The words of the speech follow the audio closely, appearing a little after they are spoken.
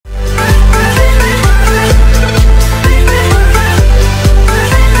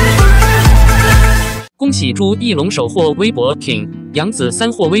恭喜朱一龙首获微博 King， 杨紫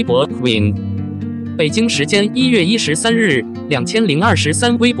三获微博 Queen。北京时间1月13日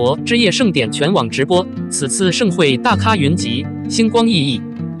，2023微博之夜盛典全网直播。此次盛会大咖云集，星光熠熠，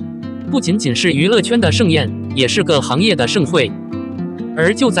不仅仅是娱乐圈的盛宴，也是个行业的盛会。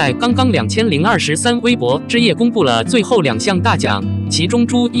而就在刚刚2023微博之夜公布了最后2项大奖，其中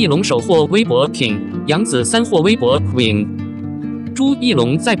朱一龙首获微博 King， 杨紫三获微博 Queen。朱一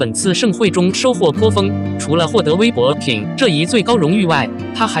龙在本次盛会中收获颇丰，除了获得微博 King 这一最高荣誉外，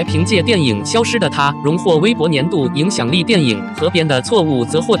他还凭借电影《消失的她》荣获微博年度影响力电影，河边的错误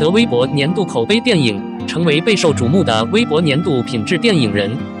则获得微博年度口碑电影，成为备受瞩目的微博年度品质电影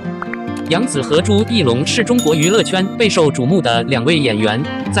人。杨紫和朱一龙是中国娱乐圈备受瞩目的2位演员，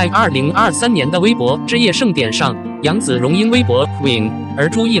在2023年的微博之夜盛典上，杨紫荣膺微博 Queen， 而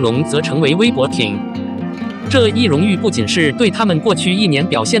朱一龙则成为微博 King。这一荣誉不仅是对他们过去1年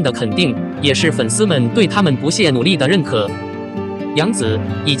表现的肯定，也是粉丝们对他们不懈努力的认可。杨紫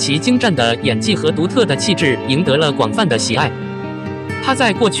以其精湛的演技和独特的气质赢得了广泛的喜爱。她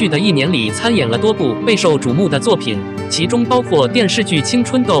在过去的1年里参演了多部备受瞩目的作品，其中包括电视剧《青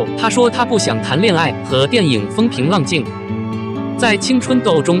春痘》，她说她不想谈恋爱和电影《风平浪静》。在《青春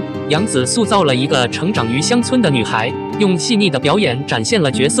痘》中，杨紫塑造了一个成长于乡村的女孩，用细腻的表演展现了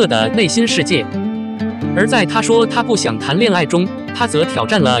角色的内心世界。而在她说她不想谈恋爱中，她则挑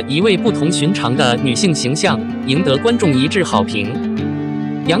战了一位不同寻常的女性形象，赢得观众一致好评。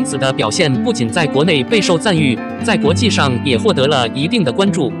杨紫的表现不仅在国内备受赞誉，在国际上也获得了一定的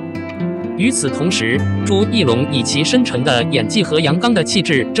关注。与此同时，朱一龙以其深沉的演技和阳刚的气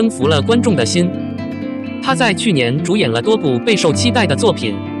质征服了观众的心。他在去年主演了多部备受期待的作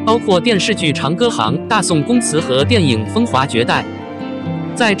品，包括电视剧《长歌行》、《大宋宫词》和电影《风华绝代》。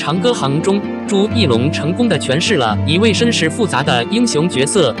在《长歌行》中，朱一龙成功地诠释了一位身世复杂的英雄角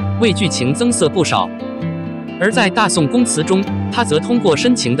色，为剧情增色不少。而在《大宋宫词》中，他则通过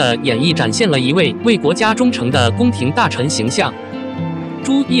深情的演绎展现了一位为国家忠诚的宫廷大臣形象。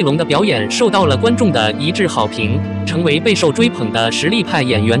朱一龙的表演受到了观众的一致好评，成为备受追捧的实力派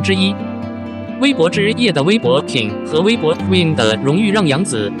演员之一。微博之夜的微博 King 和微博 Queen 的荣誉让杨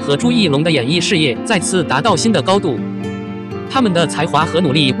紫和朱一龙的演艺事业再次达到新的高度。他们的才华和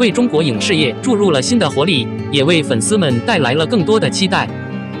努力为中国影视业注入了新的活力，也为粉丝们带来了更多的期待。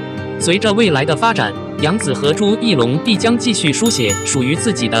随着未来的发展，杨紫和朱一龙必将继续书写属于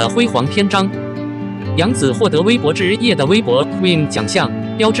自己的辉煌篇章。杨紫获得微博之夜的微博 Queen 奖项，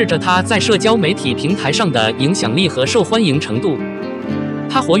标志着她在社交媒体平台上的影响力和受欢迎程度。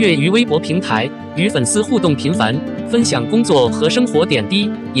她活跃于微博平台，与粉丝互动频繁，分享工作和生活点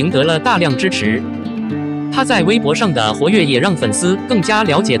滴，赢得了大量支持。她在微博上的活跃也让粉丝更加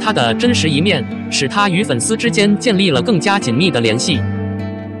了解她的真实一面，使她与粉丝之间建立了更加紧密的联系。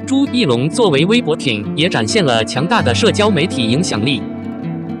朱一龙作为微博 King 也展现了强大的社交媒体影响力。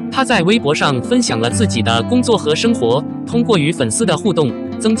他在微博上分享了自己的工作和生活，通过与粉丝的互动，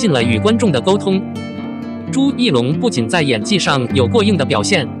增进了与观众的沟通。朱一龙不仅在演技上有过硬的表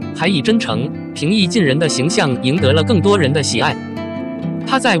现，还以真诚、平易近人的形象赢得了更多人的喜爱。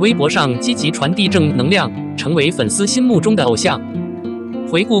他在微博上积极传递正能量，成为粉丝心目中的偶像。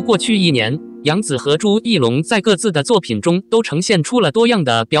回顾过去1年，杨紫和朱一龙在各自的作品中都呈现出了多样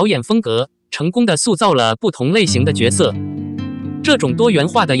的表演风格，成功地塑造了不同类型的角色。这种多元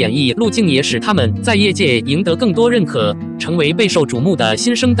化的演绎路径也使他们在业界赢得更多认可，成为备受瞩目的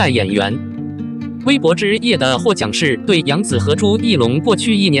新生代演员。微博之夜的获奖是对杨紫和朱一龙过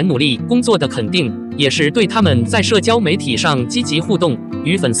去1年努力工作的肯定，也是对他们在社交媒体上积极互动、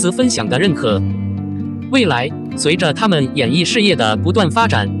与粉丝分享的认可。未来，随着他们演艺事业的不断发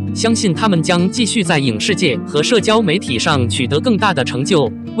展，相信他们将继续在影视界和社交媒体上取得更大的成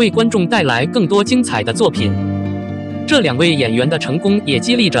就，为观众带来更多精彩的作品。这2位演员的成功也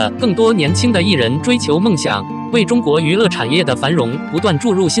激励着更多年轻的艺人追求梦想，为中国娱乐产业的繁荣不断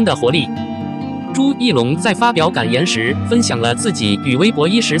注入新的活力。朱一龙在发表感言时分享了自己与微博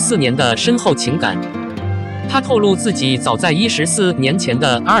14年的深厚情感。他透露自己早在14年前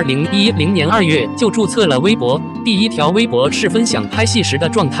的2010年2月就注册了微博，第1条微博是分享拍戏时的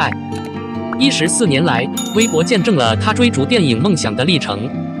状态。14年来，微博见证了他追逐电影梦想的历程。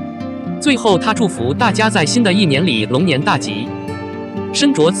最后，他祝福大家在新的1年里龙年大吉。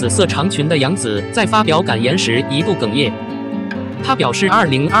身着紫色长裙的杨紫在发表感言时一度哽咽。他表示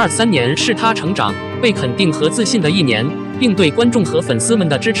，2023年是他成长、被肯定和自信的1年，并对观众和粉丝们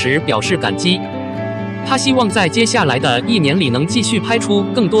的支持表示感激。他希望在接下来的1年里能继续拍出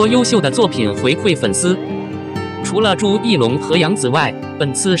更多优秀的作品回馈粉丝。除了朱一龙和杨紫外，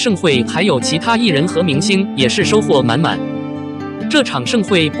本次盛会还有其他艺人和明星也是收获满满。这场盛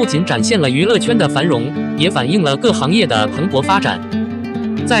会不仅展现了娱乐圈的繁荣，也反映了各行业的蓬勃发展。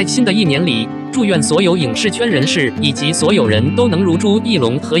在新的一年里，祝愿所有影视圈人士以及所有人都能如朱一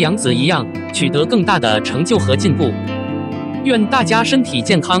龙和杨紫一样，取得更大的成就和进步。愿大家身体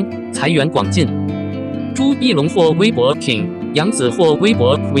健康，财源广进。朱一龙获微博 King， 杨紫获微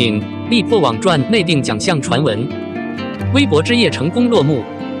博 Queen， 力破网传内定奖项传闻。微博之夜成功落幕。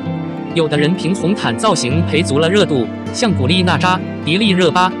有的人凭红毯造型陪足了热度，像古力娜扎、迪丽热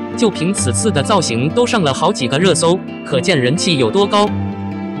巴，就凭此次的造型都上了好几个热搜，可见人气有多高。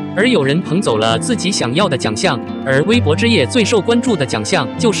而有人捧走了自己想要的奖项，而微博之夜最受关注的奖项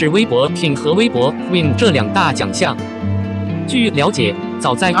就是微博 King 和微博 Queen 这2大奖项。据了解，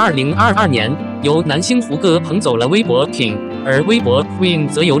早在2022年，由男星胡歌捧走了微博 King， 而微博 Queen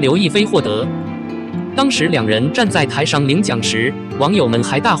则由刘亦菲获得。当时2人站在台上领奖时，网友们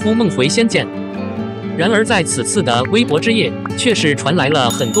还大呼梦回仙剑。然而在此次的微博之夜，却是传来了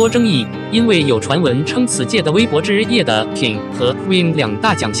很多争议，因为有传闻称此届的微博之夜的 King 和 Queen 2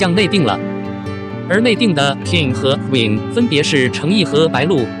大奖项内定了，而内定的 King 和 Queen 分别是程毅和白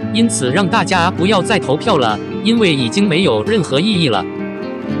鹿，因此让大家不要再投票了，因为已经没有任何意义了。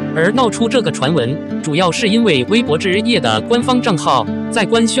而闹出这个传闻，主要是因为微博之夜的官方账号在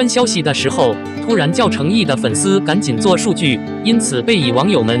官宣消息的时候，突然叫程毅的粉丝赶紧做数据，因此被以网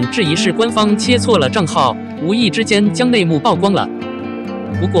友们质疑是官方切错了账号，无意之间将内幕曝光了。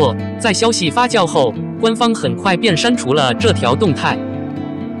不过，在消息发酵后，官方很快便删除了这条动态。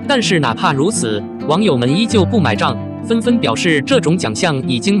但是哪怕如此，网友们依旧不买账，纷纷表示这种奖项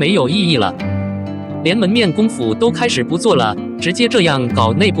已经没有意义了，连门面功夫都开始不做了，直接这样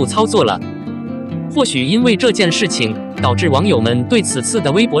搞内部操作了。或许因为这件事情，导致网友们对此次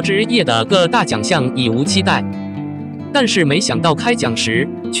的微博之夜的各大奖项已无期待。但是没想到开奖时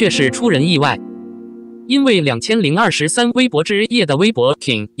却是出人意外，因为2023微博之夜的微博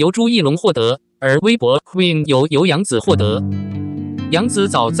King 由朱一龙获得，而微博 Queen 由杨紫获得。杨紫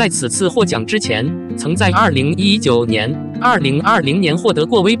早在此次获奖之前，曾在2019年、2020年获得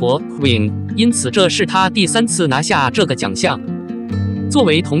过微博 Queen， 因此这是她第3次拿下这个奖项。作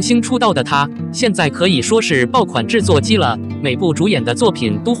为童星出道的她，现在可以说是爆款制作机了，每部主演的作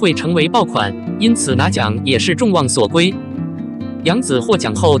品都会成为爆款，因此拿奖也是众望所归。杨紫获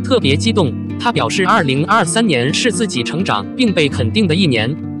奖后特别激动，她表示2023年是自己成长并被肯定的一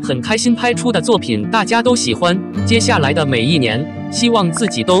年，很开心拍出的作品大家都喜欢，接下来的每一年，希望自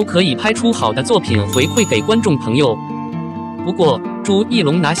己都可以拍出好的作品回馈给观众朋友。不过，朱一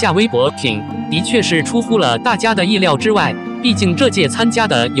龙拿下微博 King 的确是出乎了大家的意料之外，毕竟这届参加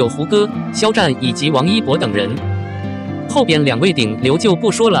的有胡歌、肖战以及王一博等人。后边2位顶流就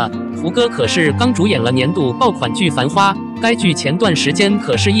不说了，胡歌可是刚主演了年度爆款剧《繁花》，该剧前段时间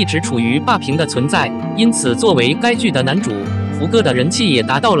可是一直处于霸屏的存在，因此作为该剧的男主，胡歌的人气也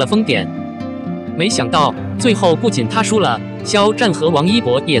达到了峰点。没想到最后不仅他输了，肖战和王一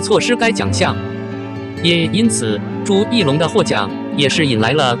博也错失该奖项。也因此，朱一龙的获奖也是引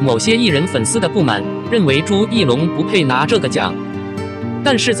来了某些艺人粉丝的不满，认为朱一龙不配拿这个奖。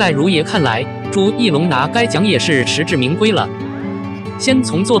但是在如爷看来，朱一龙拿该奖也是实至名归了。先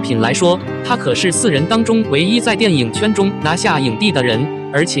从作品来说，他可是4人当中唯一在电影圈中拿下影帝的人，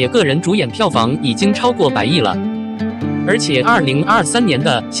而且个人主演票房已经超过100亿了。而且2023年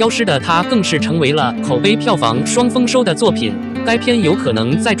的《消失的她》更是成为了口碑票房双丰收的作品，该片有可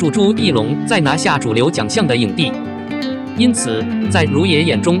能再助朱一龙再拿下主流奖项的影帝。因此，在如爷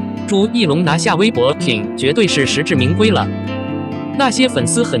眼中，朱一龙拿下微博 King 绝对是实至名归了。那些粉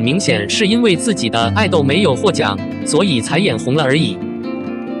丝很明显是因为自己的爱豆没有获奖，所以才眼红了而已。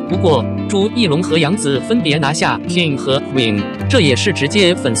不过，朱一龙和杨紫分别拿下 King 和 Queen， 这也是直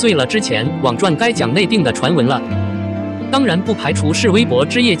接粉碎了之前网传该奖内定的传闻了。当然不排除是微博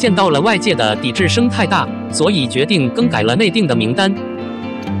之夜见到了外界的抵制声太大，所以决定更改了内定的名单。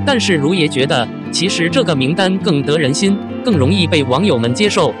但是如爷觉得，其实这个名单更得人心，更容易被网友们接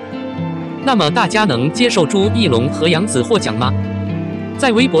受。那么大家能接受朱一龙和杨紫获奖吗？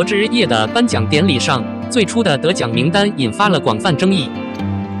在微博之夜的颁奖典礼上，最初的得奖名单引发了广泛争议。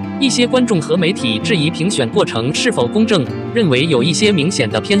一些观众和媒体质疑评选过程是否公正，认为有一些明显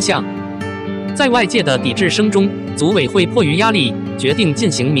的偏向。在外界的抵制声中，组委会迫于压力，决定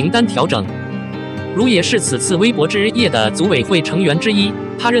进行名单调整。如也是此次微博之夜的组委会成员之一，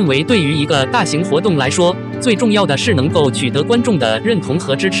他认为对于一个大型活动来说，最重要的是能够取得观众的认同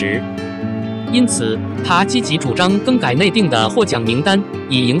和支持。因此，他积极主张更改内定的获奖名单，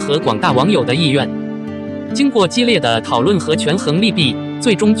以迎合广大网友的意愿。经过激烈的讨论和权衡利弊，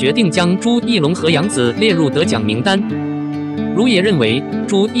最终决定将朱一龙和杨紫列入得奖名单。如也认为，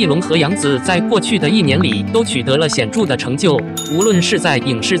朱一龙和杨紫在过去的1年里都取得了显著的成就，无论是在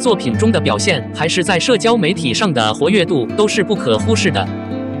影视作品中的表现，还是在社交媒体上的活跃度，都是不可忽视的。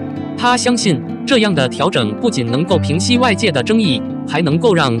他相信，这样的调整不仅能够平息外界的争议，还能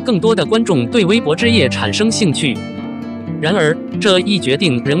够让更多的观众对微博之夜产生兴趣。然而，这一决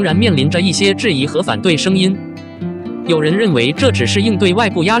定仍然面临着一些质疑和反对声音。有人认为这只是应对外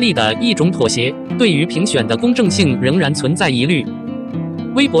部压力的一种妥协，对于评选的公正性仍然存在疑虑。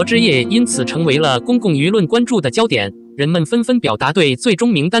微博之夜因此成为了公共舆论关注的焦点，人们纷纷表达对最终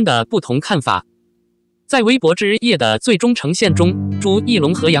名单的不同看法。在微博之夜的最终呈现中，朱一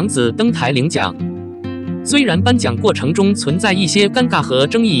龙和杨紫登台领奖。虽然颁奖过程中存在一些尴尬和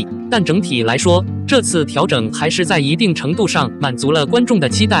争议，但整体来说，这次调整还是在一定程度上满足了观众的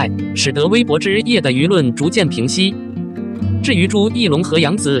期待，使得微博之夜的舆论逐渐平息。至于朱一龙和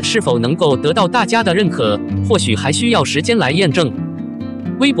杨紫是否能够得到大家的认可，或许还需要时间来验证。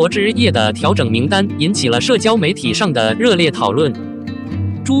微博之夜的调整名单引起了社交媒体上的热烈讨论。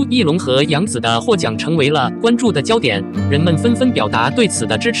朱一龙和杨紫的获奖成为了关注的焦点，人们纷纷表达对此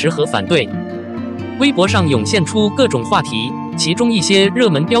的支持和反对。微博上涌现出各种话题，其中一些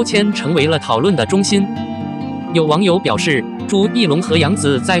热门标签成为了讨论的中心。有网友表示，朱一龙和杨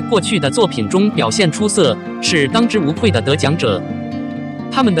紫在过去的作品中表现出色，是当之无愧的得奖者。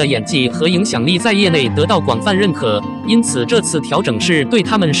他们的演技和影响力在业内得到广泛认可，因此这次调整是对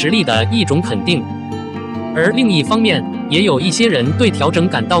他们实力的一种肯定。而另一方面，也有一些人对调整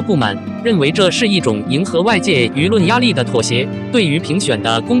感到不满，认为这是一种迎合外界舆论压力的妥协，对于评选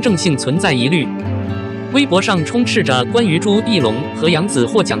的公正性存在疑虑。微博上充斥着关于朱一龙和杨紫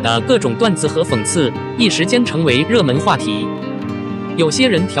获奖的各种段子和讽刺，一时间成为热门话题。有些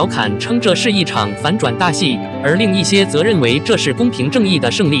人调侃称这是一场反转大戏，而另一些则认为这是公平正义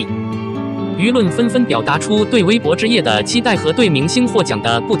的胜利。舆论纷纷表达出对微博之夜的期待和对明星获奖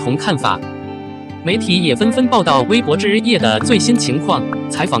的不同看法。媒体也纷纷报道微博之夜的最新情况，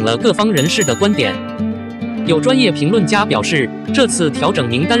采访了各方人士的观点。有专业评论家表示，这次调整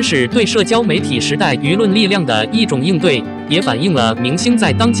名单是对社交媒体时代舆论力量的一种应对，也反映了明星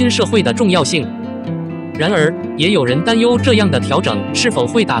在当今社会的重要性。然而，也有人担忧这样的调整是否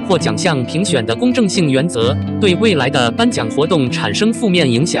会打破奖项评选的公正性原则，对未来的颁奖活动产生负面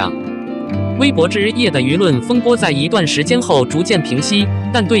影响。微博之夜的舆论风波在一段时间后逐渐平息，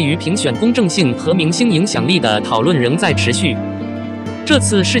但对于评选公正性和明星影响力的讨论仍在持续。这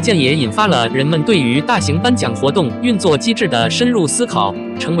次事件也引发了人们对于大型颁奖活动运作机制的深入思考，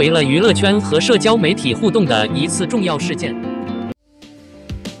成为了娱乐圈和社交媒体互动的一次重要事件。